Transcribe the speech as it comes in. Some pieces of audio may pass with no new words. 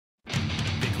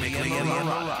Bickley and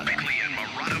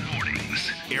Marotta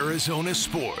Mornings. Arizona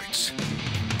Sports.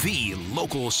 The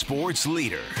local sports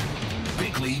leader.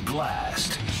 Bickley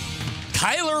Blast.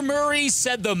 Kyler Murray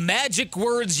said the magic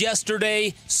words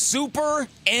yesterday, Super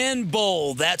and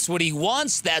Bowl. That's what he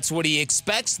wants. That's what he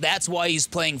expects. That's why he's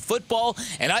playing football.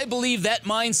 And I believe that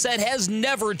mindset has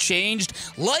never changed.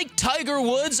 Like Tiger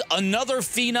Woods, another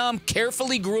phenom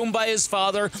carefully groomed by his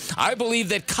father, I believe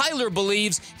that Kyler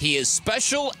believes he is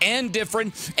special and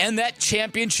different and that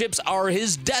championships are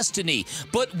his destiny.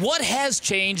 But what has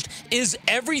changed is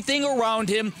everything around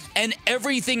him and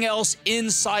everything else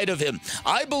inside of him.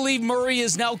 I believe Murray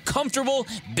is now comfortable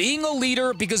being a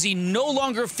leader because he no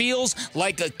longer feels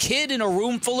like a kid in a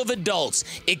room full of adults.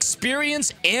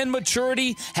 Experience and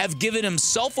maturity have given him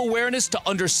self-awareness to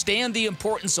understand the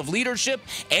importance of leadership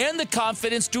and the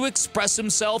confidence to express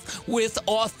himself with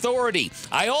authority.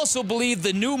 I also believe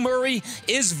the new Murray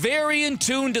is very in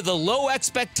tune to the low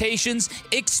expectations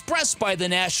expressed by the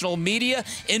national media.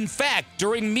 In fact,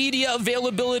 during media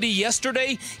availability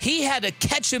yesterday, he had to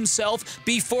catch himself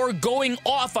before going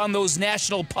off on those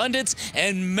national pundits,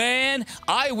 and man,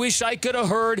 I wish I could have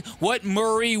heard what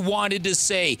Murray wanted to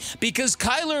say, because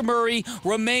Kyler Murray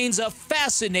remains a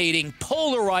fascinating,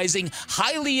 polarizing,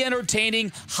 highly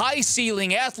entertaining,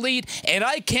 high-ceiling athlete, and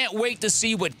I can't wait to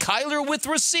see what Kyler with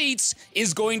receipts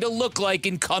is going to look like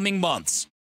in coming months.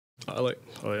 I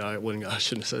shouldn't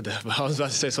have said that, but I was about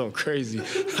to say something crazy.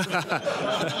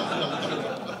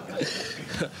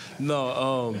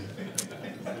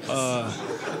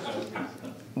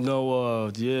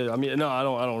 I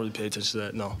don't really pay attention to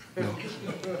that. No.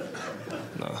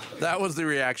 That was the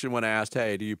reaction when I asked,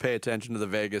 hey, do you pay attention to the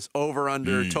Vegas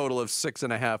over-under total of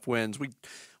 6.5 wins?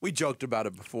 We joked about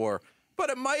it before, but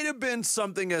it might have been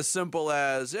something as simple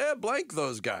as, blank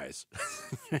those guys.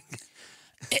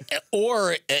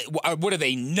 Or what are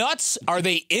they, nuts? Are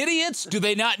they idiots? Do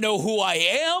they not know who I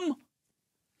am?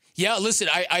 Yeah, listen,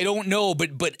 I don't know,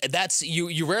 but that's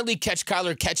you rarely catch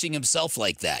Kyler catching himself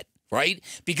like that, right?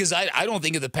 Because I don't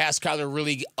think in the past Kyler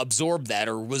really absorbed that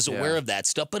or was aware of that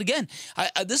stuff. But again,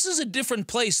 this is a different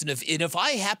place, and if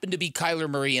I happen to be Kyler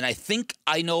Murray, and I think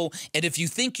I know, and if you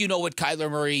think you know what Kyler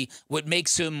Murray, what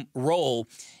makes him roll,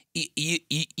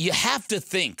 you have to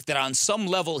think that on some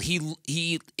level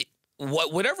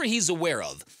whatever he's aware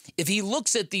of, if he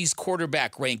looks at these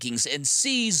quarterback rankings and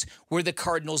sees where the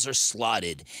Cardinals are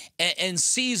slotted and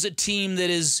sees a team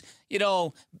that is,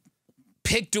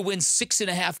 picked to win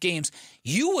 6.5 games,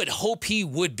 you would hope he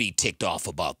would be ticked off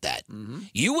about that. Mm-hmm.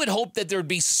 You would hope that there'd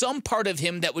be some part of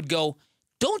him that would go,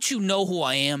 don't you know who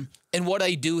I am and what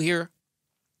I do here?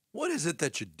 What is it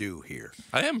that you do here?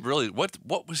 I am really,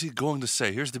 what was he going to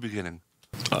say? Here's the beginning.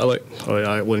 I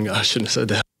shouldn't have said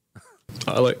that.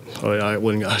 I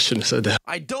shouldn't have said that.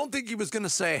 I don't think he was going to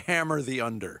say hammer the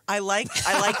under. I like the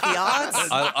odds.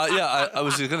 I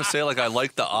was going to say, I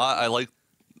like the odd.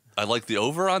 I like the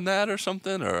over on that or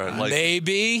something, or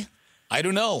maybe. I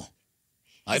don't know.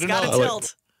 He's got a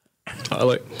tilt.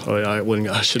 I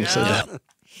shouldn't have said that.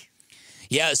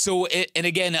 Yeah, so, and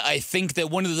again, I think that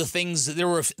one of the things, there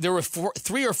were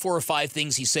 3 or 4 or 5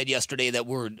 things he said yesterday that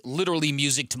were literally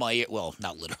music to my ear. Well,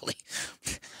 not literally.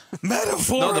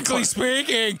 Metaphorically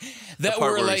speaking. That the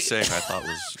part were where he's saying I thought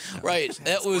was... Right,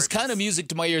 that was kind of music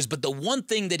to my ears. But the one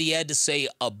thing that he had to say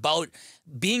about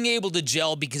being able to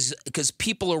gel because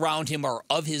people around him are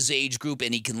of his age group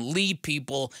and he can lead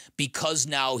people because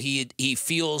now he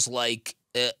feels like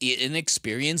an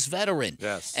experienced veteran.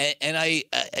 Yes. And I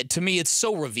to me, it's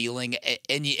so revealing.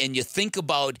 And you think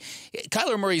about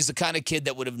Kyler Murray is the kind of kid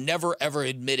that would have never, ever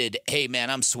admitted, hey, man,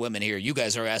 I'm swimming here. You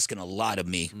guys are asking a lot of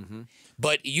me. Mm-hmm.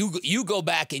 But you go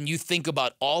back and you think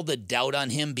about all the doubt on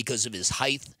him because of his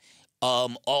height,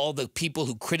 all the people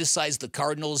who criticize the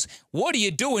Cardinals. What are you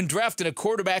doing drafting a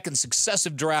quarterback in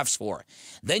successive drafts for?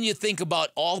 Then you think about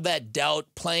all that doubt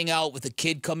playing out with a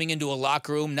kid coming into a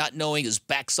locker room, not knowing his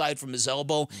backside from his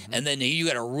elbow, and then you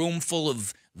got a room full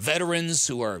of veterans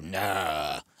who are,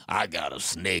 I got a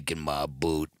snake in my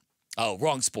boot. Oh,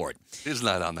 wrong sport. He's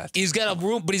not on that team. He's got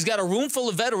a room full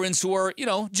of veterans who are,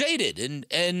 jaded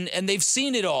and they've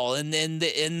seen it all and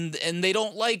they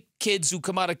don't like kids who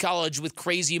come out of college with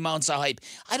crazy amounts of hype.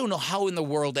 I don't know how in the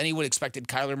world anyone expected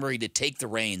Kyler Murray to take the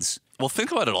reins. Well, think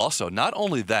about it also. Not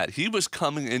only that, he was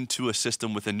coming into a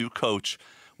system with a new coach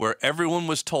where everyone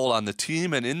was told on the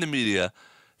team and in the media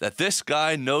that this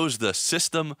guy knows the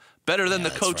system better than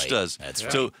the coach does. That's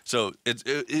right. So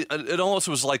it almost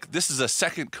was like this is a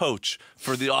second coach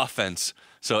for the offense.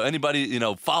 So anybody,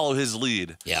 follow his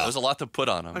lead. Yeah. There's a lot to put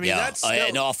on him. I mean, that's still,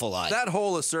 an awful lot. That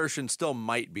whole assertion still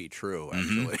might be true,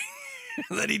 actually.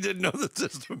 that he didn't know the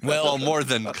system. Well, more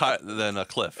than a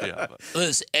Cliff, yeah.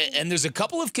 Listen, and there's a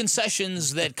couple of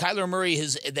concessions that Kyler Murray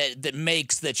has that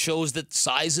makes that shows that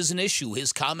size is an issue.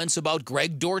 His comments about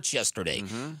Greg Dortch yesterday,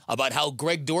 about how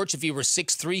Greg Dortch, if he were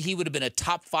 6'3", he would have been a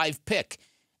top 5 pick,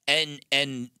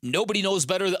 and nobody knows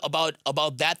better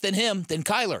about that than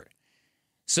Kyler.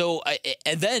 So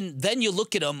and then you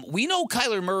look at him. We know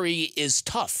Kyler Murray is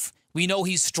tough. We know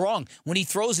he's strong. When he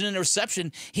throws an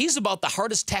interception, he's about the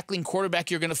hardest tackling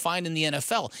quarterback you're going to find in the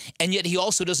NFL. And yet he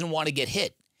also doesn't want to get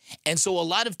hit. And so a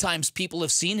lot of times people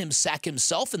have seen him sack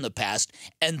himself in the past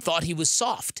and thought he was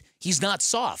soft. He's not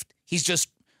soft. He's just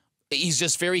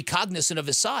very cognizant of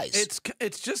his size.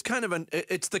 It's just kind of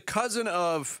it's the cousin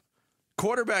of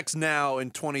quarterbacks now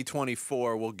in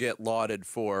 2024 will get lauded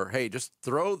for, hey, just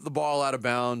throw the ball out of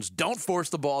bounds. Don't force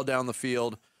the ball down the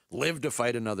field. Live to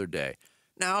fight another day.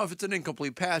 Now, if it's an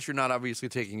incomplete pass, you're not obviously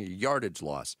taking a yardage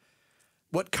loss.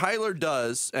 What Kyler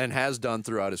does and has done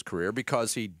throughout his career,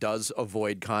 because he does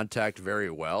avoid contact very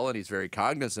well and he's very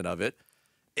cognizant of it,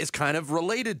 is kind of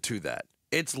related to that.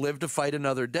 It's live to fight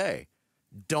another day.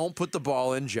 Don't put the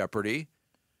ball in jeopardy.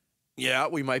 Yeah,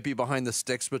 we might be behind the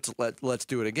sticks, but let's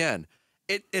do it again.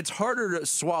 It's harder to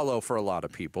swallow for a lot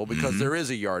of people because there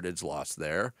is a yardage loss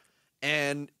there.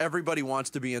 And everybody wants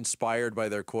to be inspired by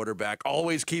their quarterback,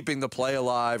 always keeping the play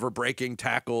alive or breaking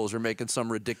tackles or making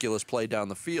some ridiculous play down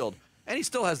the field. And he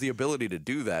still has the ability to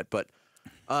do that. But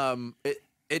it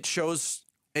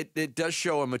does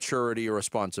show a maturity or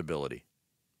responsibility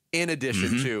in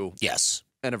addition to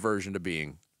an aversion to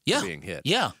being hit.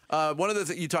 Yeah. One of the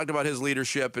things you talked about his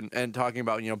leadership and talking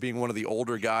about, being one of the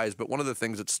older guys. But one of the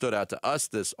things that stood out to us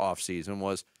this offseason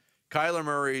was Kyler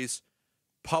Murray's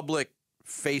public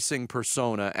facing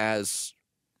persona as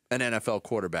an NFL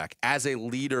quarterback, as a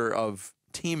leader of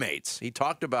teammates. He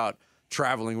talked about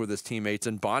traveling with his teammates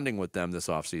and bonding with them this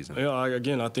offseason.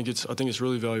 Yeah, I think it's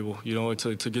really valuable,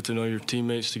 to get to know your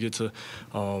teammates, to get to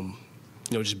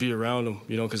just be around them,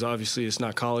 because obviously it's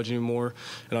not college anymore,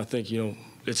 and I think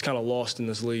it's kind of lost in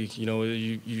this league.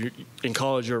 You in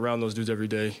college you're around those dudes every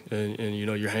day, and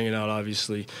you're hanging out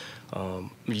obviously. You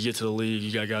get to the league,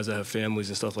 you got guys that have families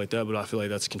and stuff like that, but I feel like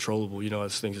that's controllable. I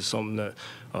just think it's something that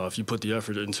if you put the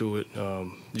effort into it,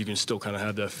 you can still kind of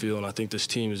have that feel. And I think this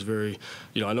team is very,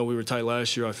 I know we were tight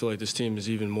last year. I feel like this team is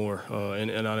even more.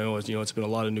 And I know it's been a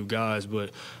lot of new guys,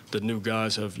 but the new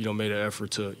guys have made an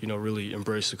effort to really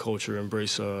embrace the culture,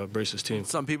 embrace this team.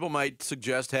 Some people might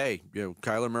suggest, hey,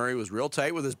 Kyler Murray was real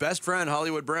tight with his best friend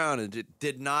Hollywood Brown, and it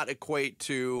did not equate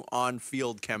to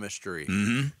on-field chemistry.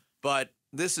 But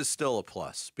this is still a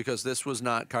plus because this was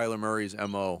not Kyler Murray's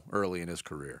MO early in his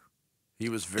career. He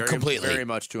was very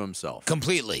much to himself.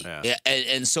 Completely. Yeah.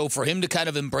 And so for him to kind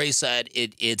of embrace that,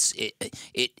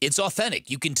 it's authentic.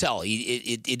 You can tell.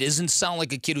 It doesn't sound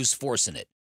like a kid who's forcing it.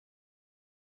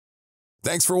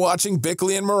 Thanks for watching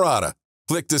Bickley and Marotta.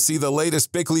 Click to see the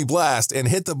latest Bickley Blast and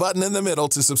hit the button in the middle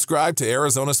to subscribe to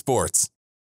Arizona Sports.